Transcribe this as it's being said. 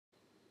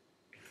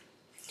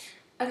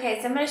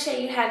Okay, so I'm going to show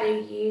you how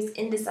to use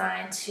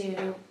InDesign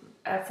to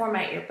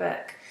format your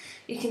book.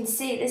 You can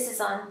see this is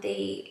on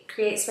the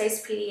Create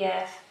Space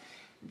PDF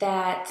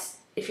that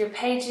if your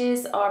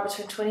pages are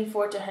between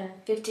 24 to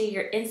 150,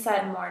 your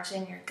inside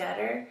margin, your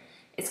gutter,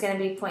 is going to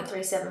be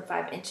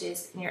 0.375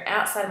 inches, and your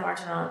outside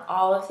margin on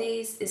all of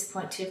these is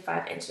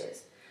 0.25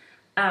 inches.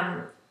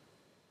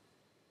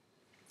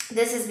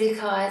 This is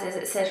because, as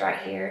it says right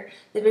here,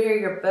 the bigger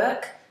your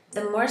book,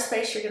 the more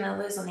space you're going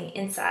to lose on the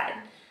inside.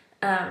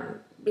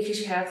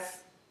 Because you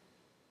have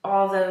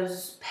all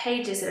those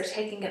pages that are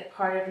taking up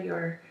part of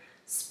your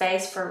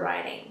space for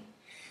writing.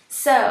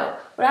 So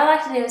what I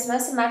like to do is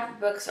most of my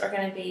books are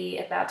going to be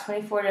about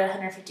 24 to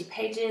 150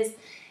 pages.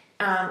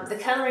 The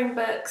coloring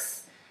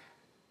books,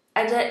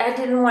 I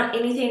didn't want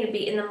anything to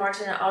be in the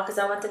margin at all because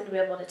I want them to be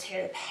able to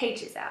tear the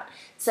pages out.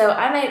 So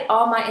I made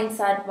all my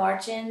inside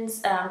margins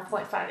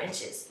 0.5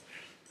 inches.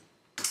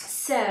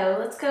 So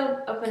let's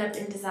go open up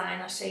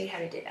InDesign. I'll show you how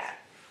to do that.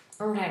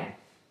 Okay.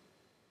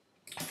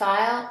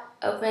 File,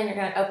 open, you're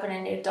going to open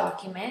a new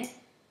document.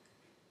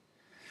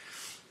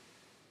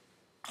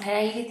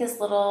 And you get this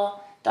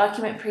little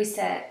document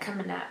preset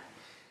coming up.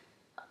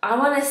 I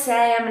want to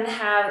say I'm going to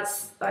have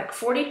like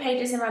 40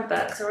 pages in my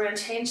book, so we're going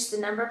to change the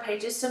number of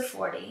pages to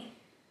 40.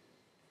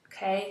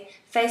 Okay,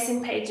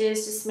 facing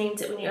pages just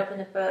means that when you open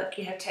the book,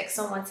 you have text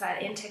on one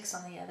side and text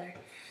on the other.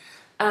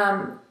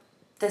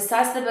 The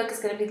size of the book is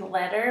going to be the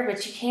letter,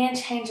 but you can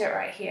change it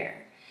right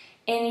here.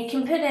 And you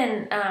can put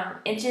in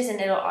inches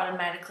and it'll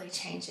automatically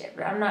change it,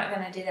 but I'm not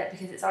going to do that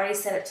because it's already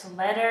set up to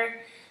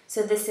letter.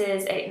 So this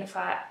is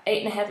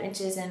 8.5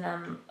 inches and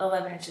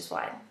 11 inches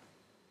wide.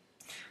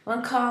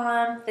 One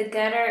column, the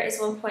gutter is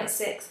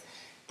 1.6.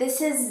 This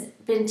has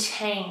been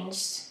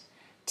changed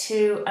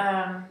to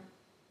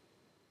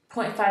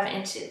 0.5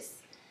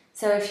 inches.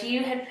 So if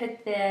you had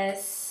put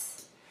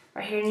this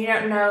right here and you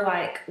don't know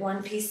like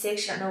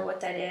 1p6, you don't know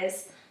what that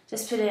is,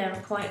 just put in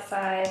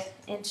 0.5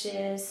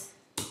 inches.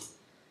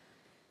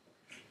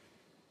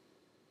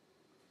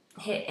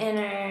 Hit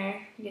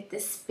enter, you get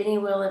this spinny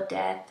wheel of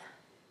death.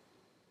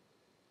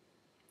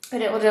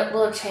 But it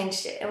will have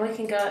changed it. And we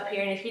can go up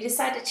here, and if you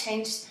decide to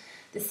change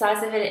the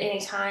size of it at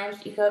any time,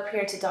 you go up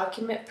here to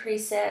Document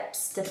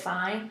Presets,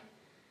 Define.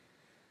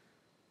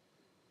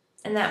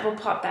 And that will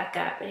pop back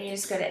up, and you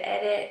just go to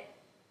Edit.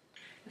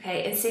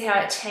 Okay, and see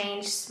how it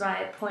changed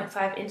my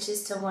 0.5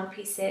 inches to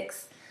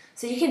 1p6.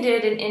 So you can do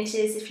it in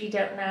inches if you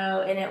don't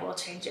know, and it will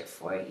change it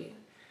for you.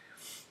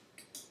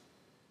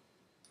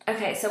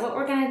 Okay, so what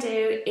we're going to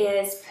do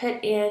is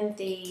put in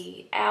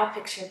the owl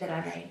picture that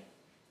I made.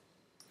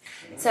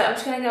 So I'm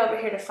just going to go over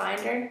here to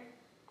Finder,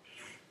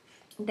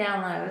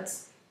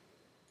 Downloads.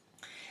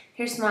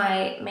 Here's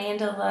my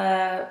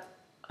mandala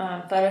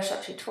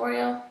Photoshop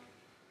tutorial.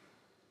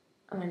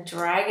 I'm going to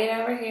drag it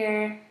over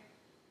here.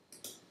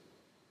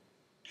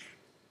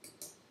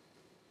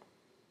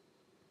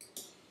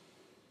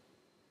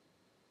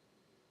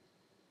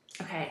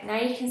 Okay, now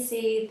you can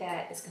see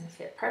that it's going to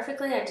fit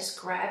perfectly. I just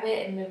grab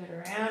it and move it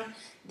around.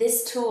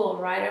 This tool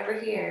right over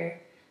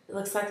here, it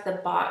looks like the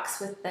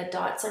box with the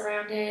dots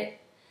around it.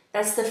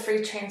 That's the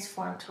free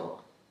transform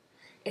tool.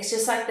 It's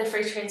just like the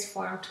free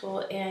transform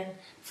tool in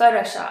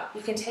Photoshop.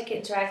 You can take it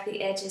and drag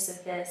the edges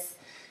of this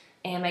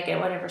and make it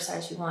whatever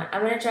size you want.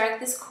 I'm going to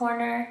drag this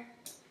corner,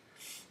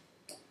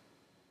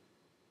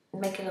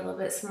 make it a little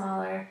bit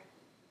smaller.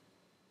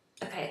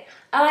 Okay,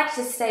 I like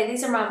to stay,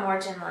 these are my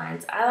margin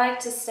lines. I like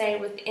to stay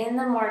within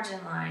the margin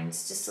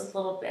lines just a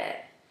little bit.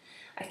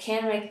 I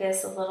can make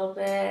this a little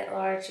bit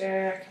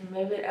larger. I can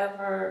move it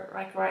over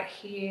like right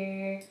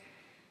here.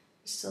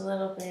 Just a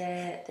little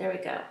bit. There we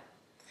go.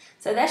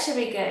 So that should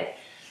be good.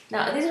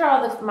 Now, these are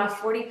all my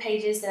 40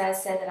 pages that I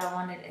said that I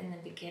wanted in the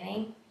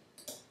beginning.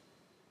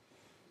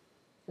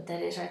 What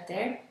that is right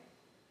there.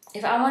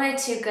 If I wanted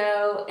to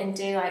go and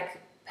do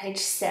like page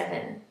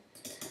 7,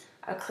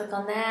 I'll click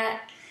on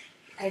that.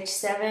 Page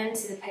 7,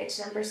 see the page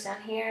numbers down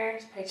here,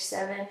 page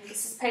 7.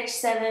 This is page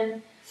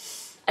 7.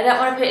 I don't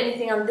want to put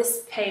anything on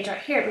this page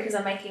right here because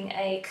I'm making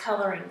a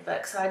coloring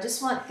book. So I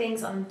just want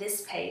things on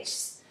this page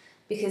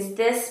because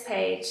this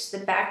page, the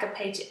back of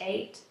page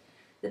 8,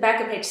 the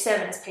back of page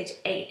 7 is page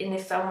 8. And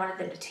if I wanted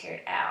them to tear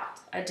it out,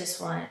 I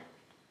just want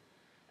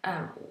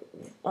on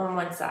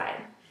one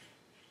side.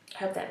 I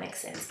hope that makes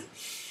sense.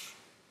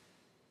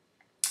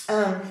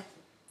 If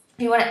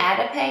you want to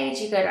add a page,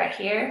 you go right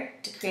here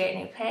to create a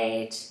new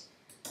page.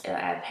 It'll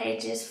add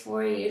pages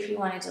for you. If you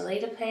want to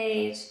delete a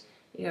page,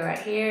 you go right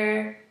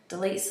here,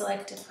 delete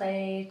selected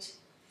page.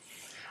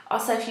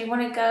 Also, if you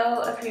want to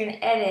go up here and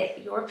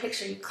edit your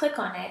picture, you click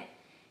on it,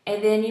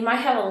 and then you might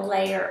have a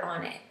layer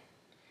on it.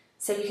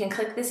 So you can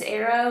click this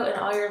arrow, and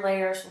all your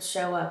layers will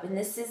show up. And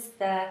this is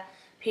the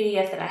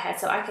PDF that I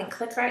had. So I can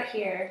click right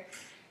here,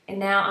 and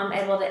now I'm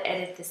able to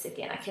edit this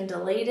again. I can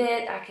delete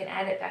it, I can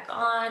add it back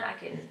on, I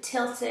can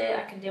tilt it,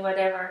 I can do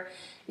whatever.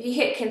 If you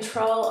hit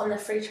Control on the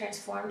free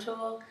transform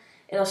tool,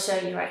 it'll show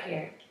you right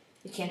here.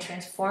 You can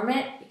transform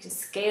it, you can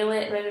scale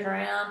it, move it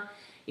around,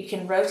 you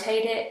can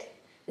rotate it.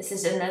 This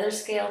is another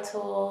scale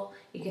tool.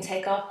 You can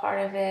take off part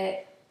of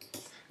it.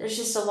 There's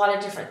just a lot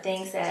of different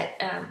things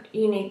that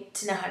you need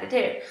to know how to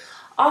do.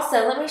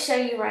 Also, let me show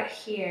you right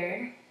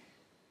here.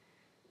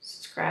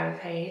 Just grab a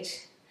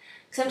page.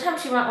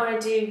 Sometimes you might want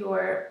to do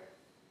your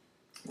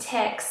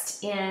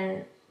text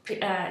in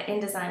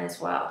InDesign as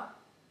well.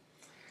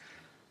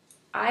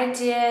 I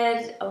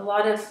did a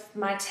lot of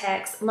my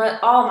text,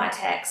 all my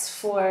text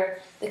for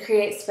the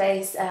Create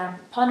Space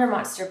Ponder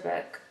Monster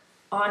book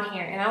on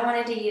here, and I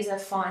wanted to use a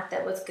font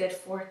that was good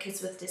for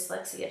kids with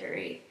dyslexia to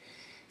read.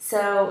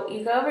 So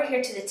you go over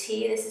here to the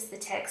T, this is the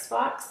text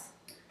box.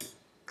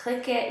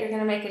 Click it, you're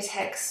going to make a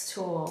text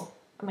tool,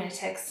 a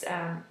text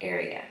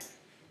area.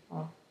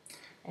 Well,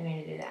 I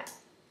mean to do that.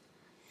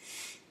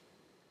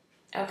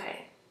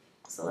 Okay,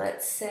 so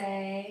let's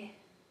say,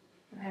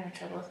 I'm having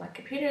trouble with my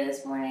computer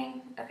this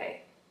morning.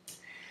 Okay,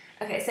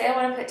 say I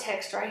want to put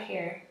text right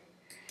here.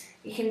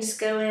 You can just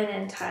go in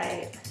and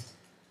type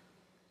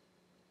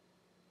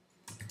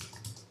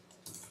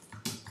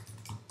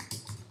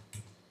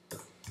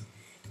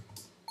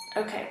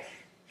okay,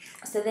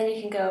 so then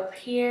you can go up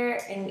here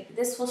and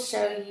this will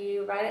show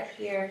you right up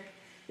here.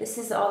 This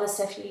is all the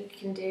stuff you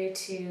can do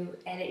to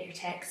edit your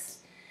text.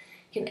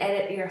 You can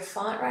edit your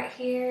font right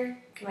here. You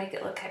can make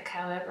it look like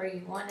however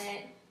you want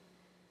it.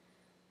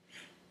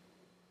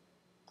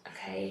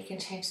 Okay, you can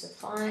change the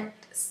font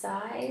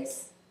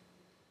size.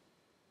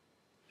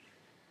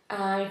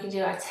 You can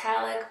do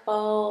italic,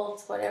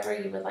 bold, whatever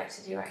you would like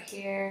to do right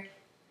here.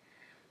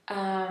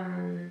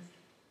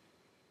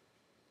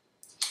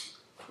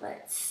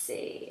 Let's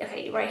see.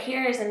 Okay, right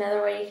here is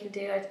another way you can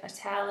do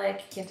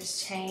italic. You can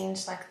just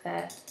change like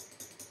the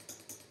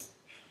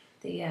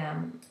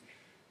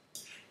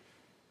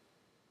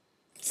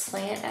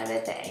slant of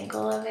it, the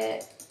angle of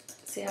it.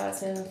 See how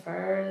it's moving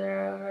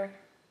further over?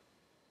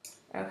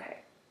 Okay.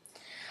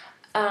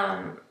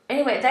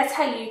 Anyway, that's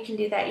how you can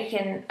do that. You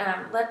can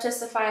left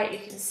justify it, you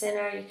can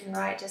center, you can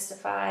right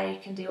justify, you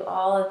can do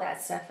all of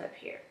that stuff up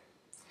here.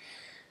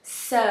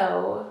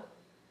 So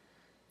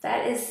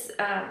that is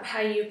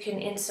how you can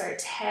insert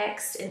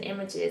text and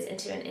images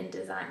into an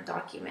InDesign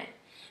document.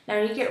 Now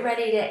when you get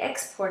ready to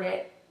export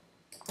it,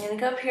 you're going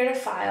to go up here to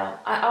File.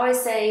 I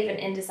always save an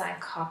InDesign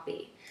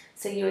copy.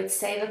 So you would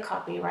save a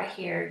copy right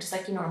here, just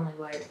like you normally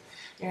would.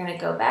 You're going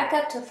to go back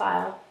up to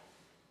File.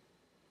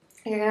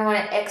 You're going to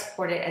want to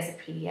export it as a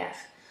PDF.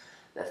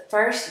 But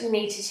first you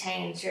need to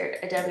change your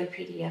Adobe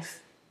Pdf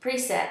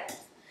Preset.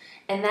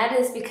 And that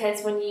is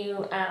because when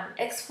you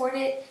export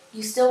it,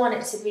 you still want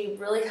it to be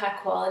really high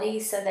quality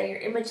so that your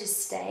images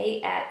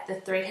stay at the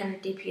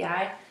 300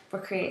 dpi for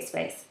Create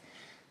Space.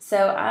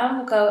 So I'm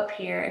going to go up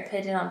here and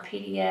put it on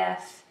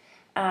PDF,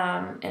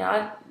 and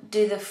I'll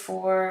do the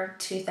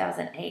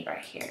 2008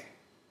 right here.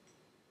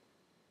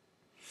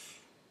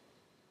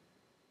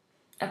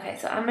 Okay,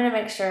 so I'm going to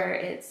make sure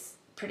it's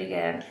pretty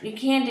good. You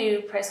can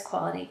do press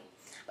quality.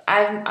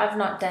 I've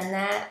not done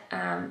that.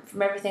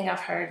 From everything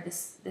I've heard,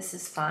 this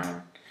is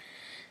fine.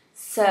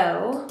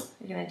 So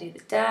you're going to do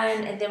the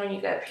done, and then when you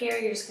go up here,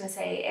 you're just going to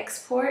say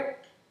export.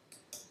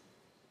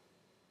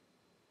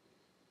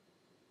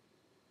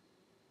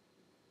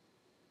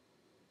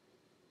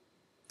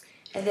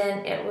 And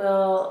then it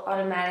will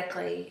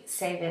automatically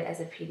save it as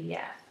a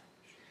PDF.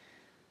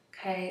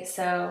 Okay,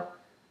 so,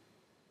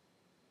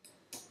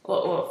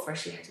 well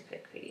first you have to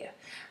pick PDF.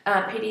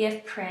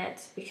 PDF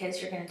print,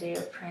 because you're going to do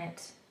a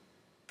print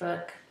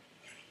book.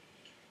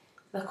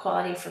 The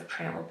quality for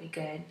print will be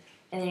good.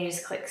 And then you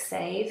just click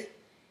save.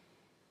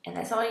 And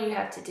that's all you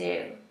have to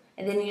do.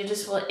 And then you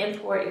just will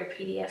import your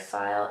PDF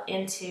file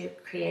into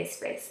Create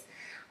Space.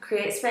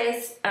 Create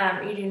Space,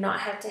 you do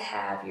not have to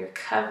have your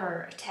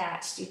cover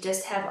attached. You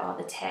just have all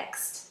the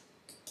text.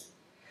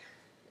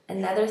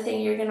 Another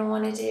thing you're going to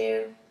want to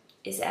do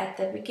is at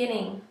the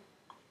beginning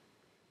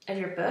of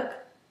your book,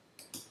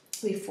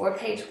 before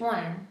page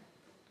 1,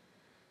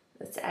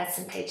 let's add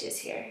some pages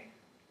here.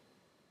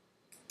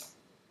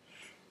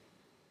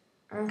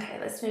 Okay,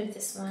 let's move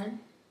this one.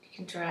 You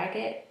can drag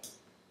it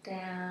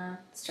down.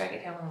 Let's drag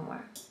it down one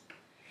more.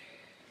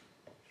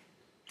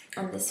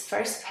 On this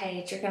first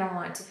page, you're going to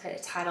want to put a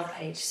title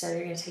page. So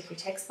you're going to take your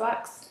text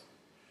box,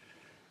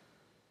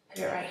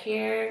 put it right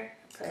here,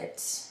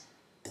 put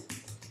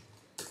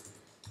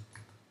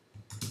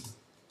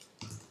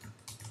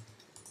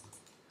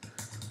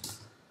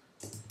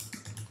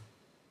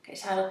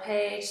title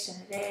page,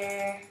 send it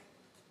there.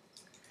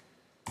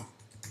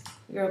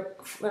 You're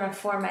going to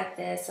format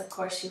this. Of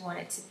course, you want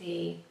it to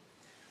be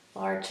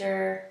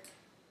larger,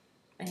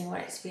 and you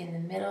want it to be in the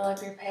middle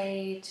of your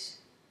page.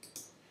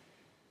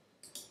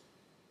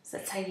 So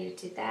that's how you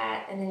do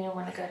that. And then you'll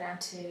want to go down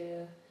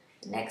to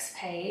the next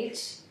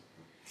page.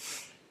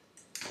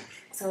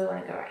 So we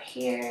want to go right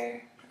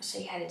here. I'll show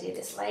you how to do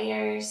this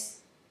layers.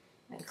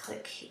 And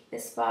click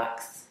this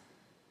box.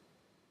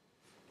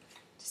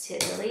 Just hit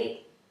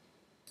delete.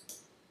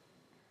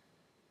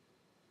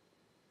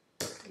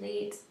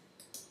 Delete.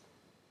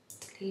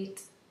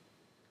 Delete.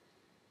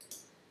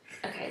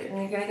 Okay, then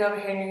you're going to go over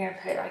here and you're going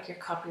to put like your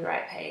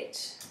copyright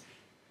page.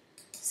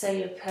 So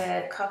you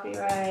put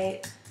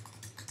copyright.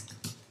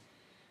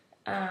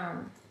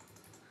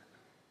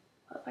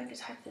 if I could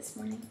type this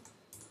morning.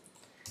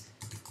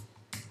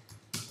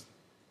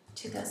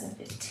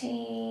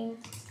 2015.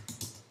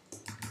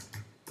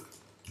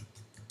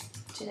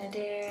 Jenna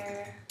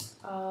Dare.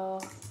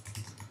 All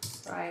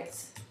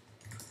rights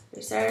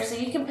reserved. So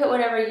you can put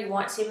whatever you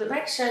want to, but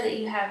make sure that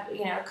you have,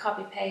 you know, a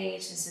copy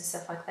page and some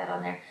stuff like that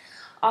on there.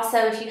 Also,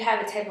 if you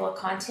have a table of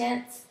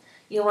contents,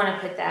 you'll want to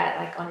put that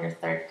like on your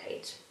third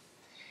page.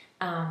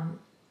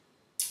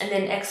 And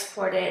then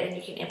export it, and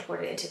you can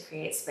import it into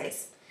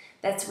CreateSpace.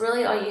 That's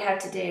really all you have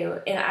to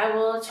do. And I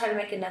will try to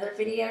make another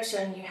video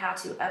showing you how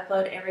to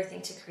upload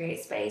everything to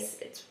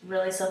CreateSpace. It's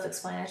really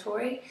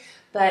self-explanatory,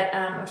 but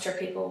I'm sure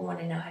people will want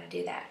to know how to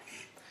do that.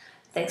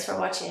 Thanks for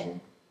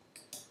watching.